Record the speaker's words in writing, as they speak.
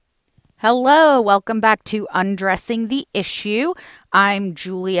Hello, welcome back to Undressing the Issue. I'm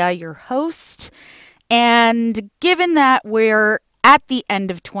Julia, your host. And given that we're at the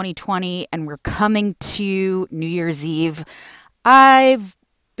end of 2020 and we're coming to New Year's Eve, I've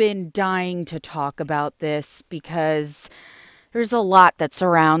been dying to talk about this because there's a lot that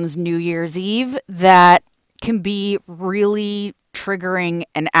surrounds New Year's Eve that can be really triggering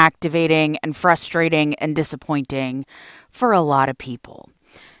and activating and frustrating and disappointing for a lot of people,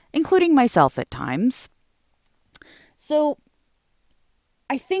 including myself at times. So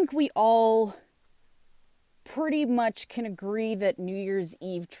I think we all pretty much can agree that New Year's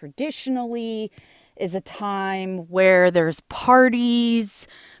Eve traditionally is a time where there's parties,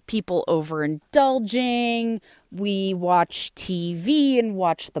 people overindulging, we watch TV and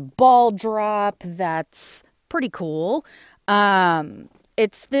watch the ball drop. That's pretty cool.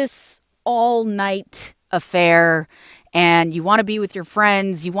 It's this all night affair, and you want to be with your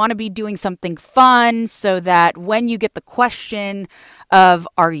friends, you want to be doing something fun so that when you get the question of,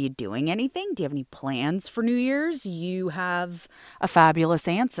 are you doing anything? Do you have any plans for New Year's? You have a fabulous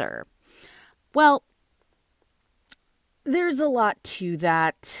answer. Well, there's a lot to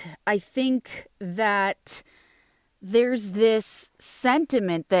that. I think that there's this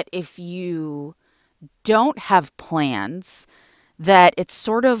sentiment that if you don't have plans, that it's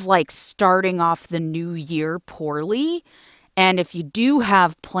sort of like starting off the new year poorly. And if you do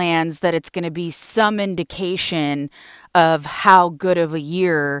have plans, that it's going to be some indication of how good of a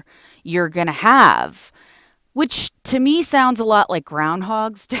year you're going to have. Which to me sounds a lot like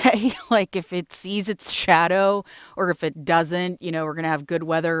Groundhog's Day. Like if it sees its shadow or if it doesn't, we're going to have good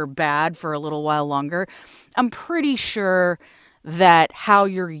weather or bad for a little while longer. I'm pretty sure that how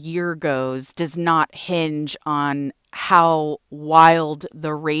your year goes does not hinge on how wild the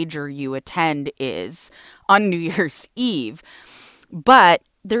rager you attend is on New Year's Eve. But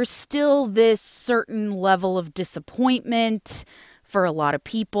there's still this certain level of disappointment for a lot of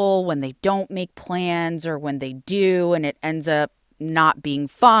people when they don't make plans or when they do and it ends up not being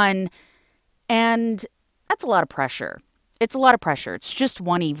fun. And that's a lot of pressure. It's a lot of pressure. It's just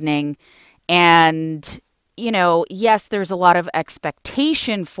one evening. And, yes, there's a lot of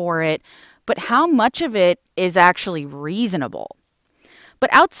expectation for it, but how much of it is actually reasonable?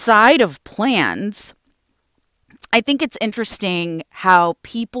 But outside of plans, I think it's interesting how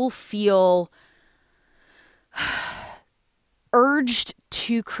people feel urged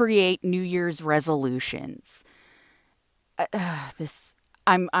to create New Year's resolutions.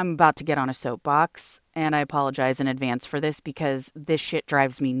 I'm about to get on a soapbox, and I apologize in advance for this because this shit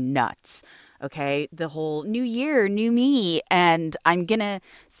drives me nuts. Okay, the whole new year, new me, and I'm gonna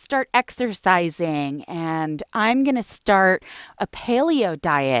start exercising, and I'm gonna start a paleo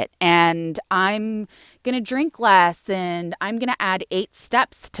diet, and I'm gonna drink less, and I'm gonna add 8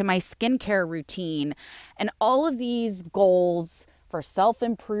 steps to my skincare routine, and all of these goals for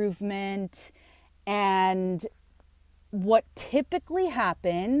self-improvement. And what typically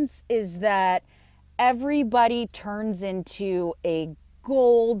happens is that everybody turns into a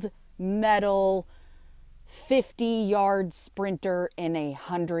gold medal 50-yard sprinter in a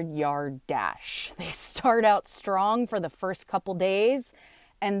 100-yard dash. They start out strong for the first couple days,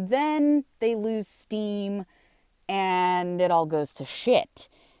 and then they lose steam and it all goes to shit.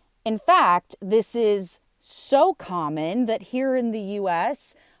 In fact, this is so common that here in the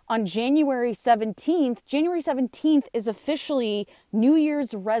US, on January 17th is officially New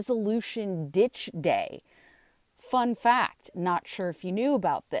Year's Resolution Ditch Day. Fun fact, not sure if you knew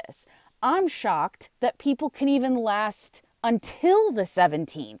about this. I'm shocked that people can even last until the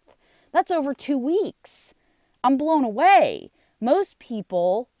 17th. That's over 2 weeks. I'm blown away. Most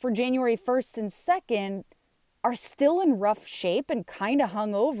people for January 1st and 2nd are still in rough shape and kind of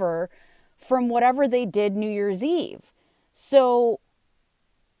hungover from whatever they did New Year's Eve. So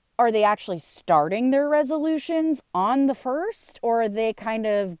are they actually starting their resolutions on the 1st, or are they kind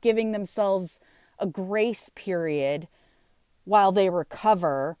of giving themselves a grace period while they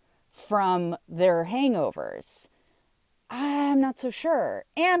recover from their hangovers? I'm not so sure.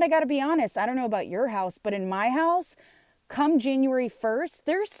 And I got to be honest, I don't know about your house, but in my house, come January 1st,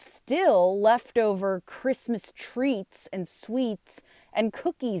 there's still leftover Christmas treats and sweets and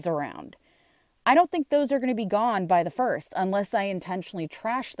cookies around. I don't think those are going to be gone by the 1st unless I intentionally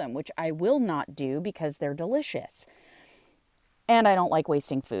trash them, which I will not do because they're delicious. And I don't like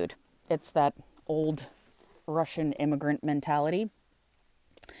wasting food. It's that old Russian immigrant mentality.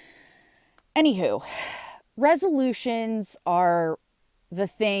 Anywho, resolutions are the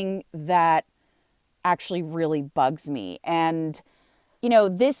thing that actually really bugs me. And,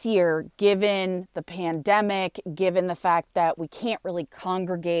 this year, given the pandemic, given the fact that we can't really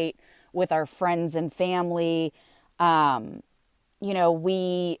congregate with our friends and family. You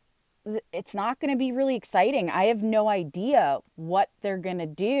know, it's not going to be really exciting. I have no idea what they're going to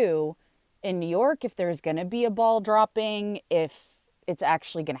do in New York, if there's going to be a ball dropping, if it's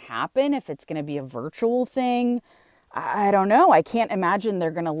actually going to happen, if it's going to be a virtual thing. I don't know. I can't imagine they're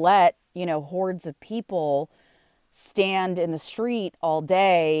going to let, you know, hordes of people stand in the street all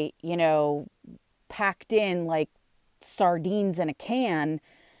day, you know, packed in like sardines in a can,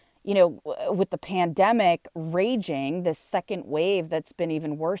 you know, with the pandemic raging, this second wave that's been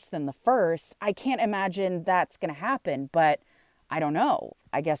even worse than the first. I can't imagine that's going to happen, but I don't know.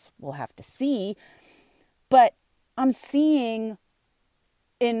 I guess we'll have to see. But I'm seeing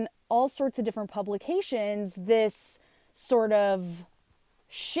in all sorts of different publications this sort of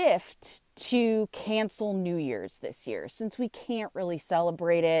shift to cancel New Year's this year, since we can't really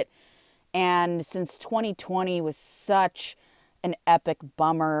celebrate it. And since 2020 was such an epic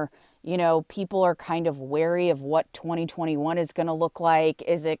bummer, you know, people are kind of wary of what 2021 is going to look like.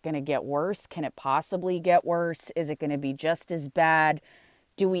 Is it going to get worse? Can it possibly get worse? Is it going to be just as bad?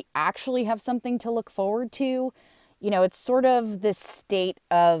 Do we actually have something to look forward to? You know, it's sort of this state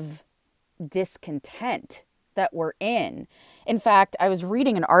of discontent that we're in. In fact, I was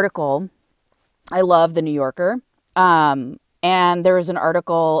reading an article. I love The New Yorker. And there was an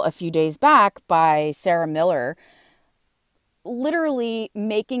article a few days back by Sarah Miller, literally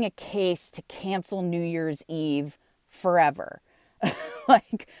making a case to cancel New Year's Eve forever.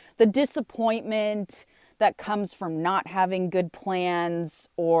 Like the disappointment that comes from not having good plans,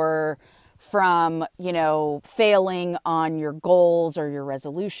 or from, you know, failing on your goals or your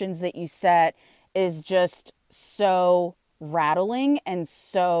resolutions that you set, is just so rattling and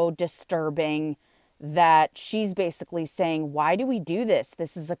so disturbing that she's basically saying, why do we do this?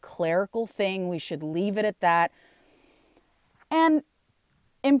 This is a clerical thing. We should leave it at that. And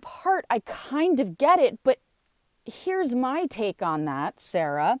in part, I kind of get it, but here's my take on that,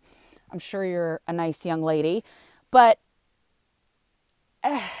 Sarah. I'm sure you're a nice young lady, but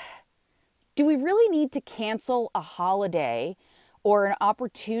do we really need to cancel a holiday or an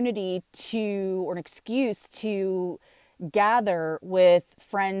opportunity to, or an excuse to gather with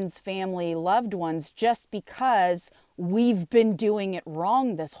friends, family, loved ones, just because we've been doing it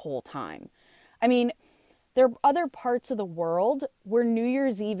wrong this whole time? I mean, there are other parts of the world where New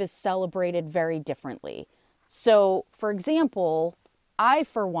Year's Eve is celebrated very differently. So, for example, I,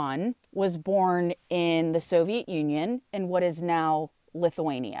 for one, was born in the Soviet Union in what is now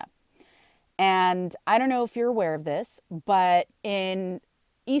Lithuania. And I don't know if you're aware of this, but in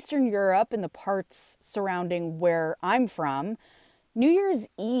Eastern Europe and the parts surrounding where I'm from, New Year's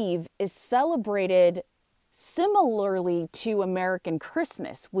Eve is celebrated similarly to American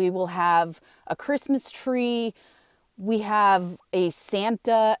Christmas. We will have a Christmas tree. We have a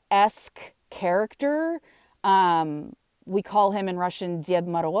Santa-esque character. We call him in Russian Ded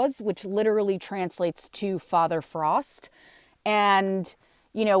Moroz, which literally translates to Father Frost. And,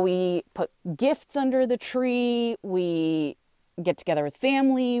 you know, we put gifts under the tree. We get together with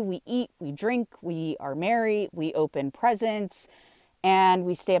family. We eat, we drink, we are merry, we open presents, and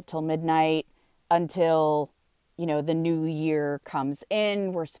we stay up till midnight until, you know, the new year comes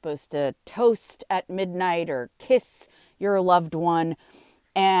in. We're supposed to toast at midnight or kiss your loved one.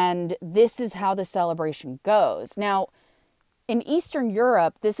 And this is how the celebration goes. Now, in Eastern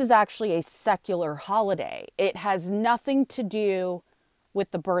Europe, this is actually a secular holiday. It has nothing to do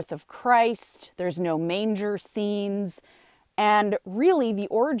with the birth of Christ. There's no manger scenes. And really, the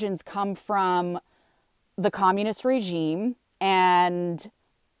origins come from the communist regime, and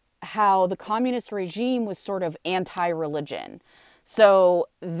how the communist regime was sort of anti-religion. So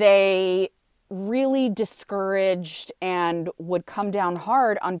they really discouraged and would come down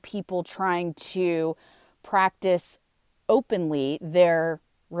hard on people trying to practice openly their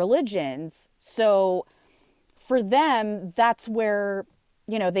religions. So for them, that's where,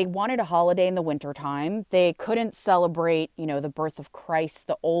 you know, they wanted a holiday in the wintertime. They couldn't celebrate, you know, the birth of Christ,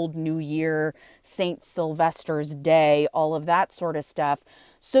 the old New Year, St. Sylvester's Day, all of that sort of stuff.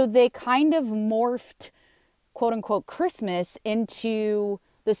 So they kind of morphed, quote unquote, Christmas into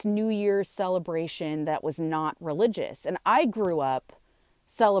this New Year's celebration that was not religious. And I grew up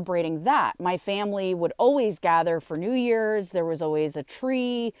celebrating that. My family would always gather for New Year's. There was always a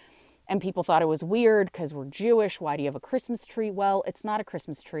tree. And people thought it was weird because we're Jewish. Why do you have a Christmas tree? Well, it's not a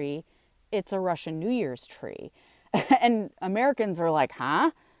Christmas tree. It's a Russian New Year's tree. And Americans are like,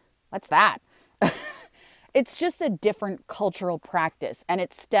 huh? What's that? It's just a different cultural practice. And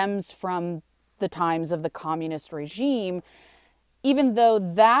it stems from the times of the communist regime, even though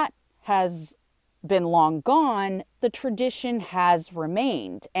that has been long gone, the tradition has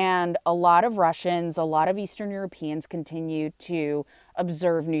remained. And a lot of Russians, a lot of Eastern Europeans continue to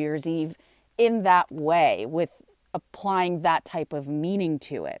observe New Year's Eve in that way, with applying that type of meaning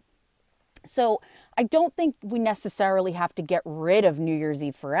to it. So I don't think we necessarily have to get rid of New Year's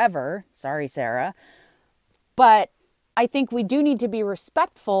Eve forever. Sorry, Sarah. But I think we do need to be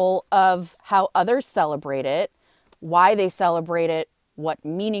respectful of how others celebrate it, why they celebrate it, what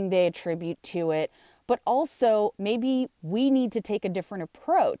meaning they attribute to it. But also, maybe we need to take a different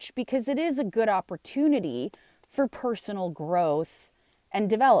approach, because it is a good opportunity for personal growth and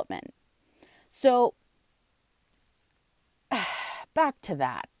development. So, back to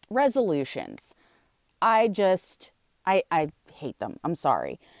that. Resolutions. I hate them. I'm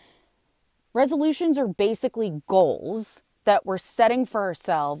sorry. Resolutions are basically goals that we're setting for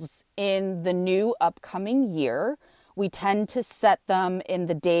ourselves in the new upcoming year. We tend to set them in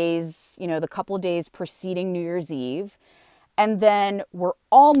the days, the couple of days preceding New Year's Eve. And then we're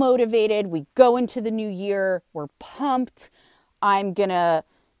all motivated. We go into the new year. We're pumped. I'm going to,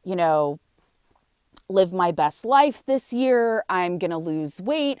 live my best life this year. I'm going to lose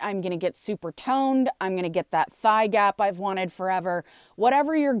weight. I'm going to get super toned. I'm going to get that thigh gap I've wanted forever.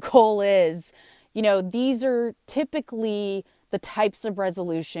 Whatever your goal is, these are typically the types of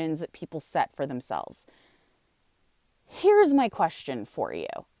resolutions that people set for themselves. Here's my question for you.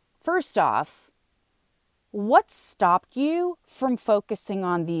 First off, what stopped you from focusing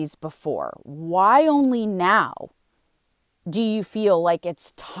on these before? Why only now do you feel like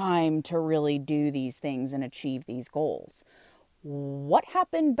it's time to really do these things and achieve these goals? What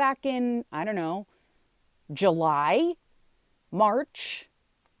happened back in, July, March,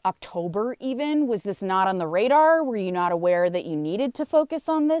 October even? Was this not on the radar? Were you not aware that you needed to focus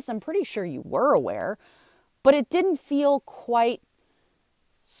on this? I'm pretty sure you were aware, but it didn't feel quite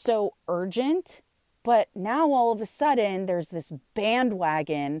so urgent. But now all of a sudden there's this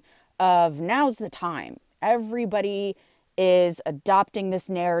bandwagon of now's the time. Everybody is adopting this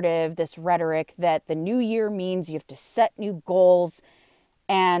narrative, this rhetoric that the new year means you have to set new goals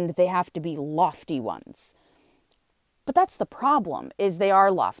and they have to be lofty ones. But that's the problem, is they are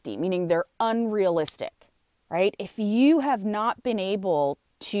lofty, meaning they're unrealistic, right? If you have not been able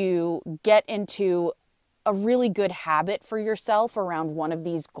to get into a really good habit for yourself around one of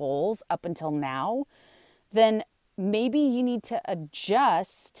these goals up until now, then maybe you need to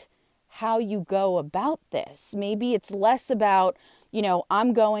adjust how you go about this. Maybe it's less about,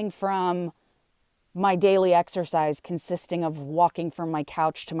 I'm going from my daily exercise consisting of walking from my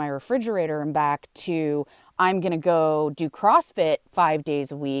couch to my refrigerator and back to I'm going to go do CrossFit 5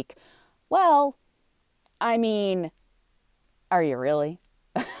 days a week. Well, are you really?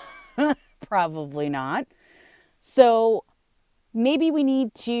 Probably not. So maybe we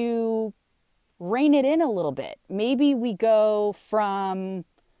need to rein it in a little bit. Maybe we go from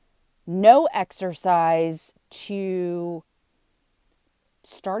no exercise to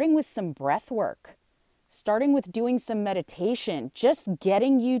starting with some breath work, starting with doing some meditation, just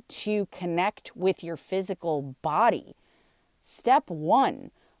getting you to connect with your physical body. Step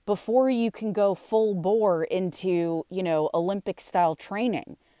one, before you can go full bore into, Olympic style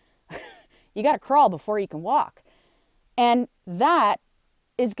training. You got to crawl before you can walk. And that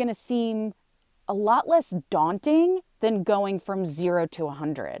is going to seem a lot less daunting than going from 0 to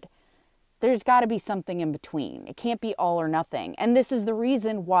 100. There's got to be something in between. It can't be all or nothing. And this is the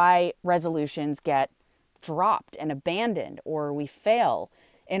reason why resolutions get dropped and abandoned, or we fail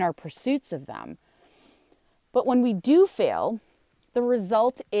in our pursuits of them. But when we do fail, the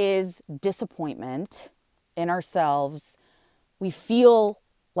result is disappointment in ourselves. We feel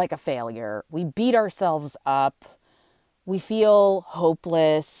like a failure. We beat ourselves up. We feel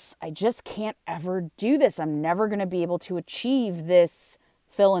hopeless. I just can't ever do this. I'm never going to be able to achieve this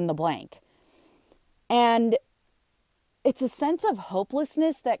fill in the blank. And it's a sense of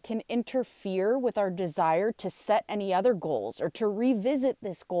hopelessness that can interfere with our desire to set any other goals or to revisit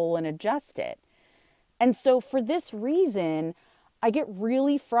this goal and adjust it. And so for this reason, I get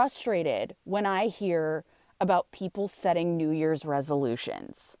really frustrated when I hear about people setting New Year's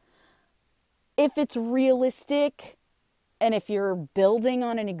resolutions. If it's realistic and if you're building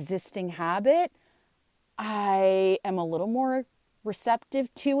on an existing habit, I am a little more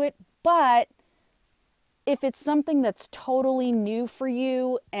receptive to it. But if it's something that's totally new for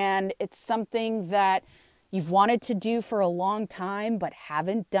you and it's something that you've wanted to do for a long time but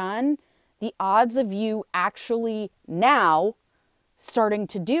haven't done, the odds of you actually now starting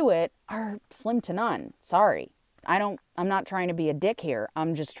to do it are slim to none. Sorry. I'm not trying to be a dick here.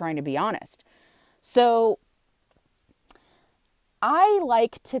 I'm just trying to be honest. So I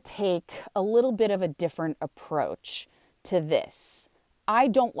like to take a little bit of a different approach to this. I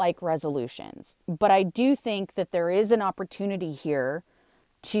don't like resolutions, but I do think that there is an opportunity here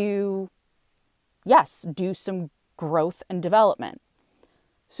to, yes, do some growth and development.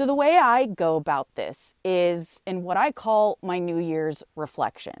 So the way I go about this is in what I call my New Year's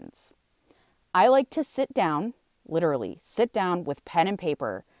reflections. I like to sit down, literally sit down with pen and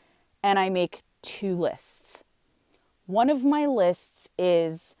paper, and I make 2 lists. One of my lists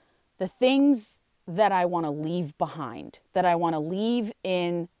is the things that I want to leave behind, that I want to leave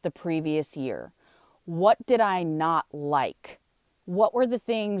in the previous year. What did I not like? What were the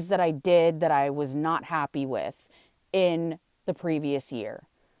things that I did that I was not happy with in the previous year,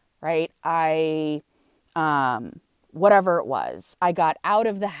 right? Whatever it was, I got out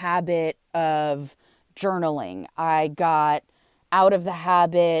of the habit of journaling. I got out of the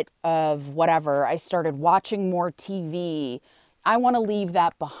habit of whatever. I started watching more TV. I want to leave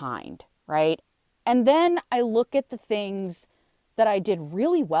that behind, right? And then I look at the things that I did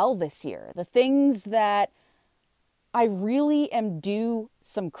really well this year, the things that I really am due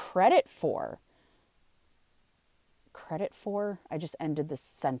some credit for. Credit for? I just ended this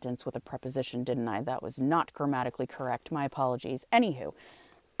sentence with a preposition, didn't I? That was not grammatically correct. My apologies. Anywho,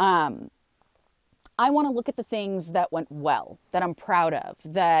 I want to look at the things that went well, that I'm proud of,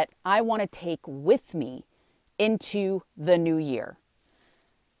 that I want to take with me into the new year.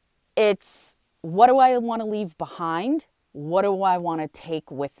 It's what do I want to leave behind? What do I want to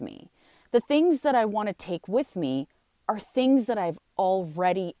take with me? The things that I want to take with me are things that I've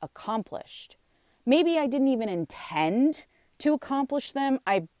already accomplished. Maybe I didn't even intend to accomplish them.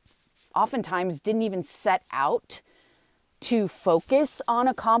 I oftentimes didn't even set out to focus on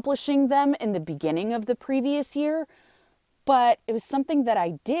accomplishing them in the beginning of the previous year. But it was something that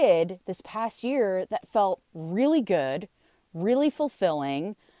I did this past year that felt really good, really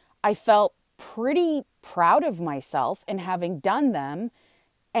fulfilling. I felt pretty proud of myself in having done them.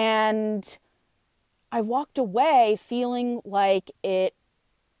 And I walked away feeling like it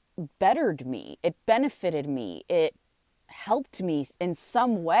bettered me. It benefited me. It helped me in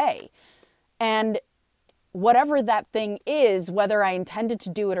some way. And whatever that thing is, whether I intended to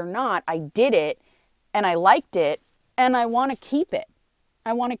do it or not, I did it and I liked it and I want to keep it.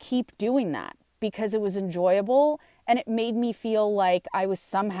 I want to keep doing that because it was enjoyable and it made me feel like I was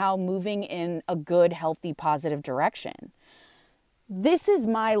somehow moving in a good, healthy, positive direction. This is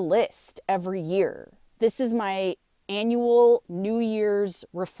my list every year. This is my annual New Year's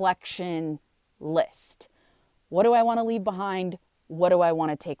reflection list. What do I want to leave behind? What do I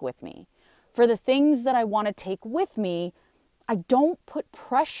want to take with me? For the things that I want to take with me, I don't put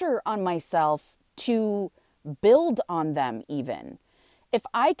pressure on myself to build on them even. If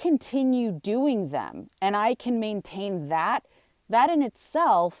I continue doing them and I can maintain that, that in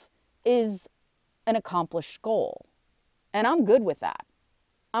itself is an accomplished goal. And I'm good with that.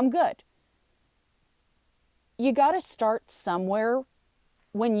 I'm good. You got to start somewhere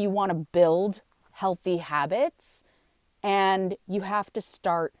when you want to build healthy habits, and you have to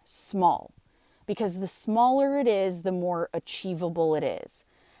start small because the smaller it is, the more achievable it is.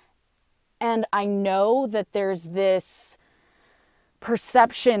 And I know that there's this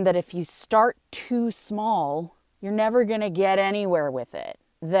perception that if you start too small, you're never going to get anywhere with it,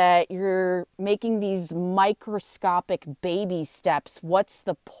 that you're making these microscopic baby steps. What's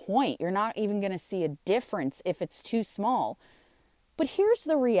the point? You're not even going to see a difference if it's too small. But here's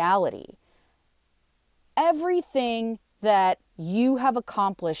the reality. Everything that you have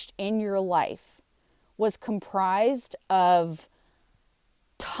accomplished in your life was comprised of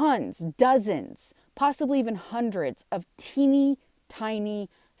tons, dozens, possibly even hundreds of teeny tiny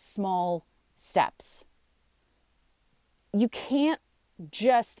small steps. You can't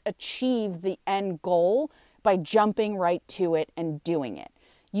just achieve the end goal by jumping right to it and doing it.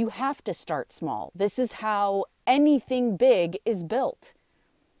 You have to start small. This is how anything big is built.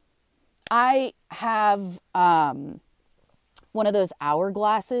 I have one of those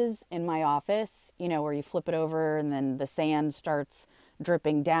hourglasses in my office, where you flip it over and then the sand starts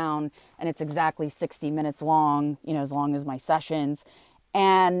dripping down, and it's exactly 60 minutes long, as long as my sessions.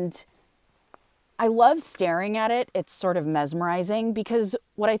 And I love staring at it. It's sort of mesmerizing because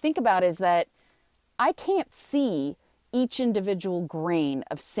what I think about is that I can't see each individual grain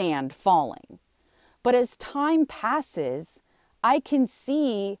of sand falling. But as time passes, I can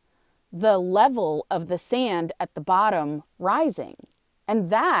see the level of the sand at the bottom rising. And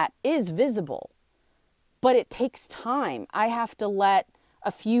that is visible. But it takes time. I have to let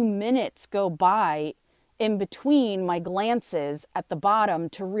a few minutes go by in between my glances at the bottom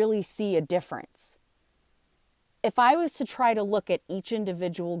to really see a difference. if I was to try to look at each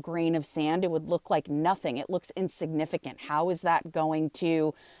individual grain of sand, it would look like nothing. It looks insignificant. How is that going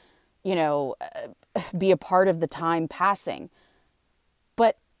to, be a part of the time passing?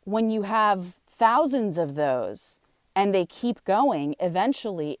 But when you have thousands of those and they keep going,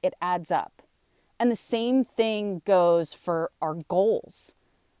 eventually it adds up. And the same thing goes for our goals.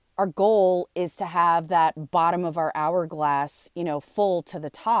 Our goal is to have that bottom of our hourglass, full to the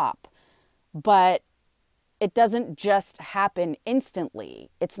top. But it doesn't just happen instantly.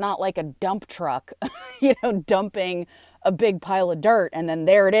 It's not like a dump truck, dumping a big pile of dirt and then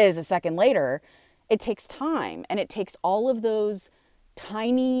there it is a second later. It takes time, and it takes all of those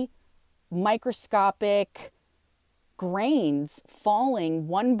tiny microscopic grains falling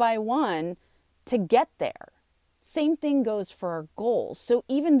one by one to get there. Same thing goes for our goals. So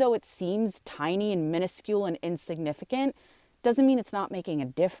even though it seems tiny and minuscule and insignificant, doesn't mean it's not making a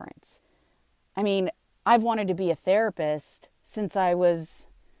difference. I mean, I've wanted to be a therapist since I was,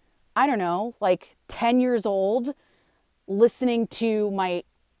 10 years old, listening to my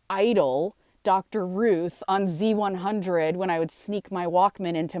idol, Dr. Ruth, on Z100 when I would sneak my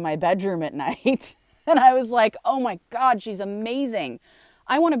Walkman into my bedroom at night. And I was like, oh my God, she's amazing.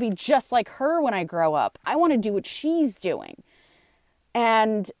 I want to be just like her when I grow up. I want to do what she's doing.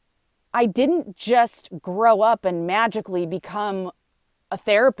 And I didn't just grow up and magically become a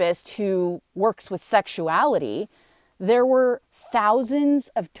therapist who works with sexuality. There were thousands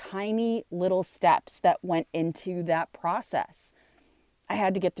of tiny little steps that went into that process. I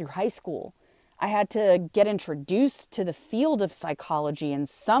had to get through high school. I had to get introduced to the field of psychology in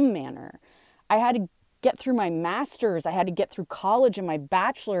some manner. I had to get through my master's. I had to get through college and my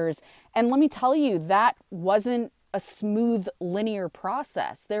bachelor's. And let me tell you, that wasn't a smooth, linear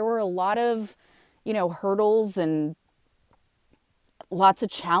process. There were a lot of, hurdles and lots of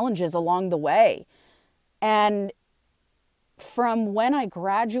challenges along the way. And from when I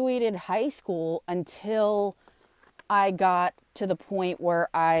graduated high school until I got to the point where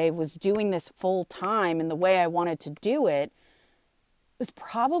I was doing this full time and the way I wanted to do it, was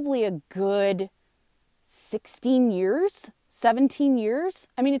probably a good 16 years, 17 years.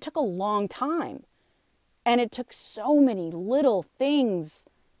 I mean, it took a long time. And it took so many little things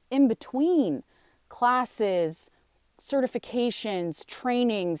in between: classes, certifications,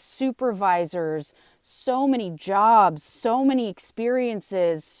 trainings, supervisors, so many jobs, so many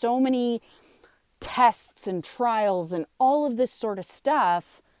experiences, so many tests and trials and all of this sort of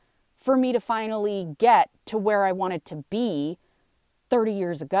stuff for me to finally get to where I wanted to be 30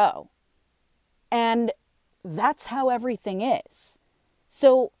 years ago. And that's how everything is.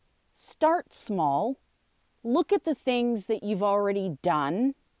 So start small. Look at the things that you've already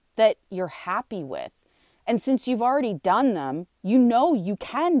done that you're happy with. And since you've already done them, you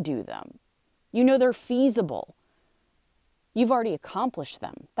can do them. They're feasible. You've already accomplished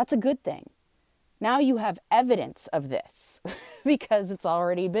them. That's a good thing. Now you have evidence of this because it's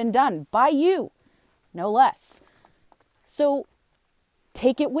already been done by you, no less. So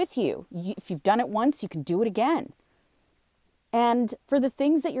take it with you. If you've done it once, you can do it again. And for the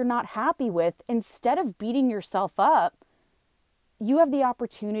things that you're not happy with, instead of beating yourself up, you have the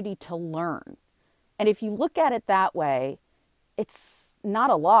opportunity to learn. And if you look at it that way, it's not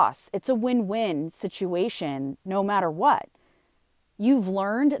a loss. It's a win-win situation no matter what. You've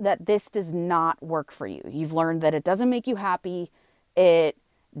learned that this does not work for you. You've learned that it doesn't make you happy. It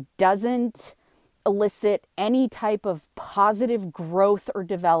doesn't elicit any type of positive growth or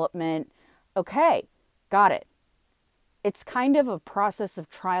development. Okay, got it. It's kind of a process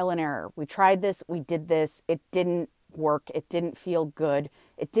of trial and error. We tried this, we did this, it didn't work, it didn't feel good,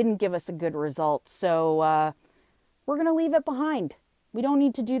 it didn't give us a good result. So we're going to leave it behind. We don't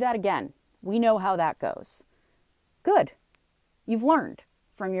need to do that again. We know how that goes. Good. You've learned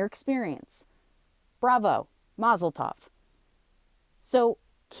from your experience. Bravo. Mazel tov. So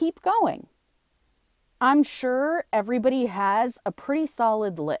keep going. I'm sure everybody has a pretty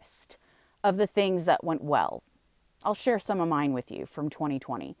solid list of the things that went well. I'll share some of mine with you from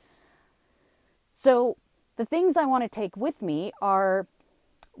 2020. So the things I want to take with me are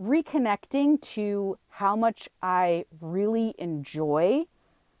reconnecting to how much I really enjoy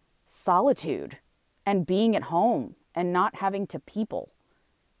solitude and being at home and not having to people.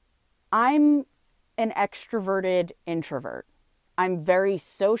 I'm an extroverted introvert. I'm very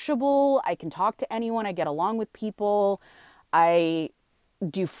sociable. I can talk to anyone. I get along with people. I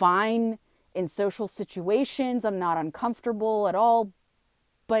do fine in social situations. I'm not uncomfortable at all,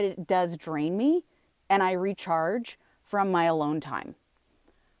 but it does drain me, and I recharge from my alone time.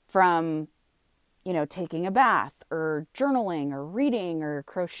 From, taking a bath or journaling or reading or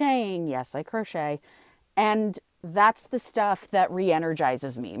crocheting. Yes, I crochet. And that's the stuff that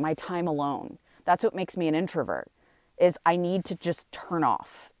re-energizes me, my time alone. That's what makes me an introvert, is I need to just turn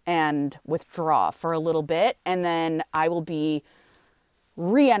off and withdraw for a little bit, and then I will be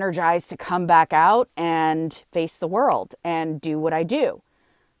re-energized to come back out and face the world and do what I do.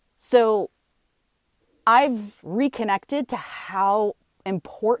 So I've reconnected to how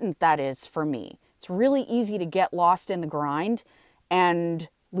important that is for me. It's really easy to get lost in the grind and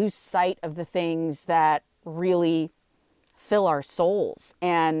lose sight of the things that really fill our souls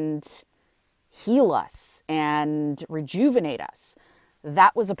and heal us and rejuvenate us.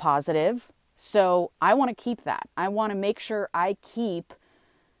 That was a positive. So I want to keep that. I want to make sure I keep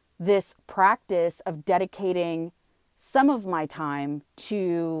this practice of dedicating some of my time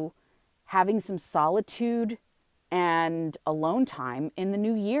to having some solitude and alone time in the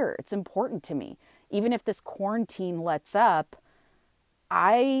new year. It's important to me. Even if this quarantine lets up,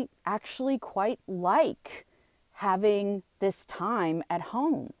 I actually quite like having this time at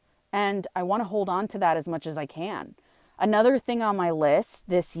home, and I want to hold on to that as much as I can. Another thing on my list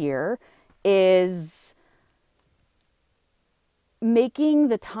this year is making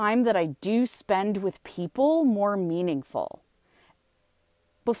the time that I do spend with people more meaningful.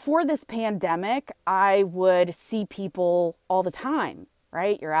 Before this pandemic, I would see people all the time,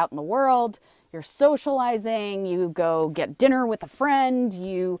 right? You're out in the world, you're socializing, you go get dinner with a friend,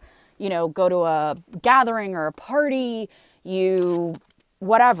 you go to a gathering or a party,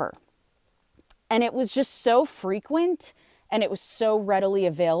 whatever. And it was just so frequent and it was so readily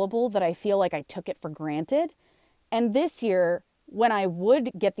available that I feel like I took it for granted. And this year, when I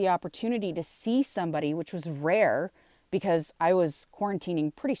would get the opportunity to see somebody, which was rare because I was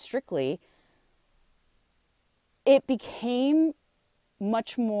quarantining pretty strictly, it became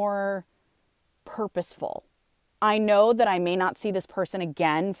much more purposeful. I know that I may not see this person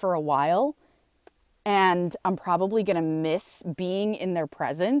again for a while, and I'm probably going to miss being in their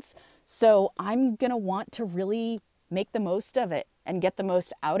presence. So I'm going to want to really make the most of it and get the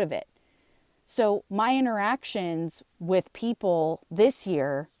most out of it. So my interactions with people this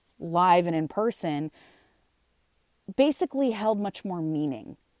year, live and in person, basically held much more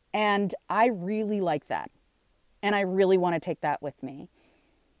meaning. And I really like that. And I really want to take that with me.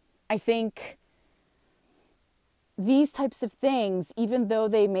 I think these types of things, even though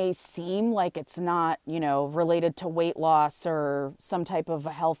they may seem like it's not, related to weight loss or some type of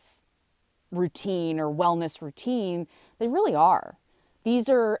a health routine or wellness routine, they really are. These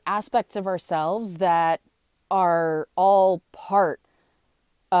are aspects of ourselves that are all part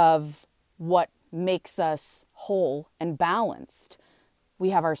of what makes us whole and balanced.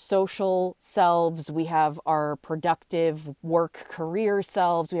 We have our social selves, we have our productive work career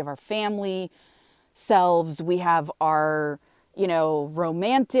selves, we have our family selves, we have our,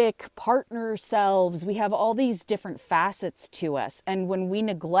 romantic partner selves. We have all these different facets to us. And when we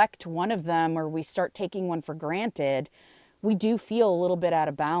neglect one of them or we start taking one for granted, we do feel a little bit out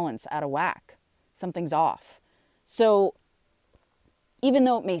of balance, out of whack. Something's off. So even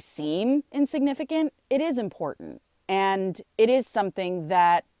though it may seem insignificant, it is important. And it is something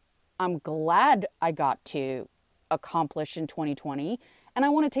that I'm glad I got to accomplish in 2020. And I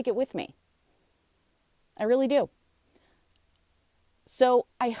want to take it with me. I really do. So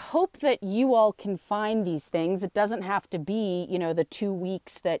I hope that you all can find these things. It doesn't have to be, the 2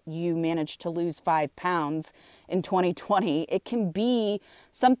 weeks that you managed to lose 5 pounds in 2020. It can be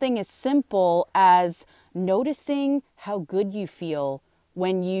something as simple as noticing how good you feel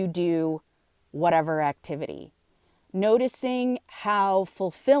when you do whatever activity. Noticing how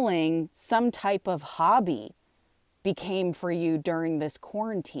fulfilling some type of hobby became for you during this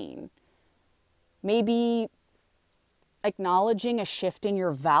quarantine. Maybe acknowledging a shift in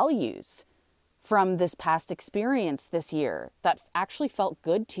your values from this past experience this year that actually felt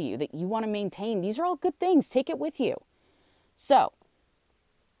good to you, that you want to maintain. These are all good things. Take it with you. So,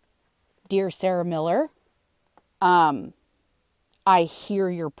 dear Sarah Miller, I hear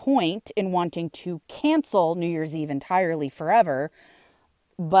your point in wanting to cancel New Year's Eve entirely forever,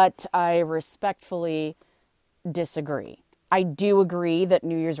 but I respectfully disagree. I do agree that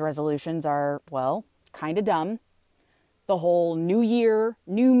New Year's resolutions are, kind of dumb. The whole new year,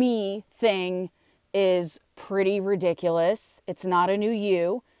 new me thing is pretty ridiculous. It's not a new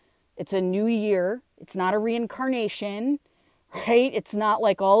you. It's a new year. It's not a reincarnation, right? It's not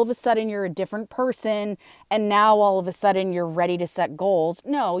like all of a sudden you're a different person and now all of a sudden you're ready to set goals.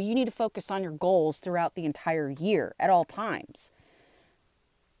 No, you need to focus on your goals throughout the entire year at all times.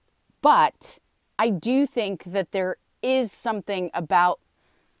 But I do think that there is something about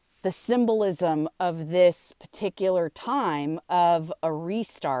the symbolism of this particular time of a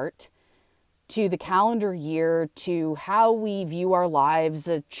restart to the calendar year, to how we view our lives,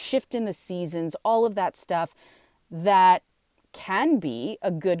 a shift in the seasons, all of that stuff that can be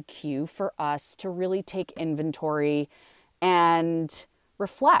a good cue for us to really take inventory and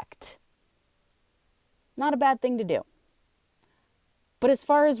reflect. Not a bad thing to do. But as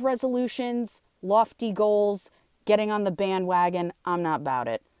far as resolutions, lofty goals, getting on the bandwagon, I'm not about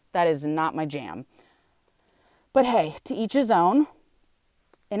it. That is not my jam. But hey, to each his own.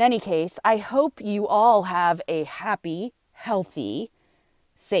 In any case, I hope you all have a happy, healthy,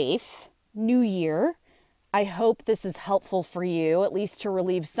 safe new year. I hope this is helpful for you, at least to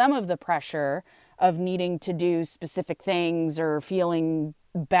relieve some of the pressure of needing to do specific things or feeling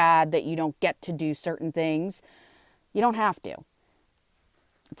bad that you don't get to do certain things. You don't have to.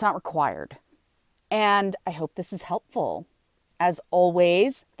 It's not required. And I hope this is helpful. As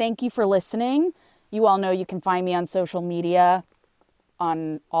always, thank you for listening. You all know you can find me on social media,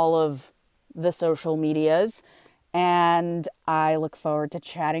 on all of the social medias. And I look forward to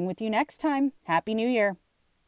chatting with you next time. Happy New Year.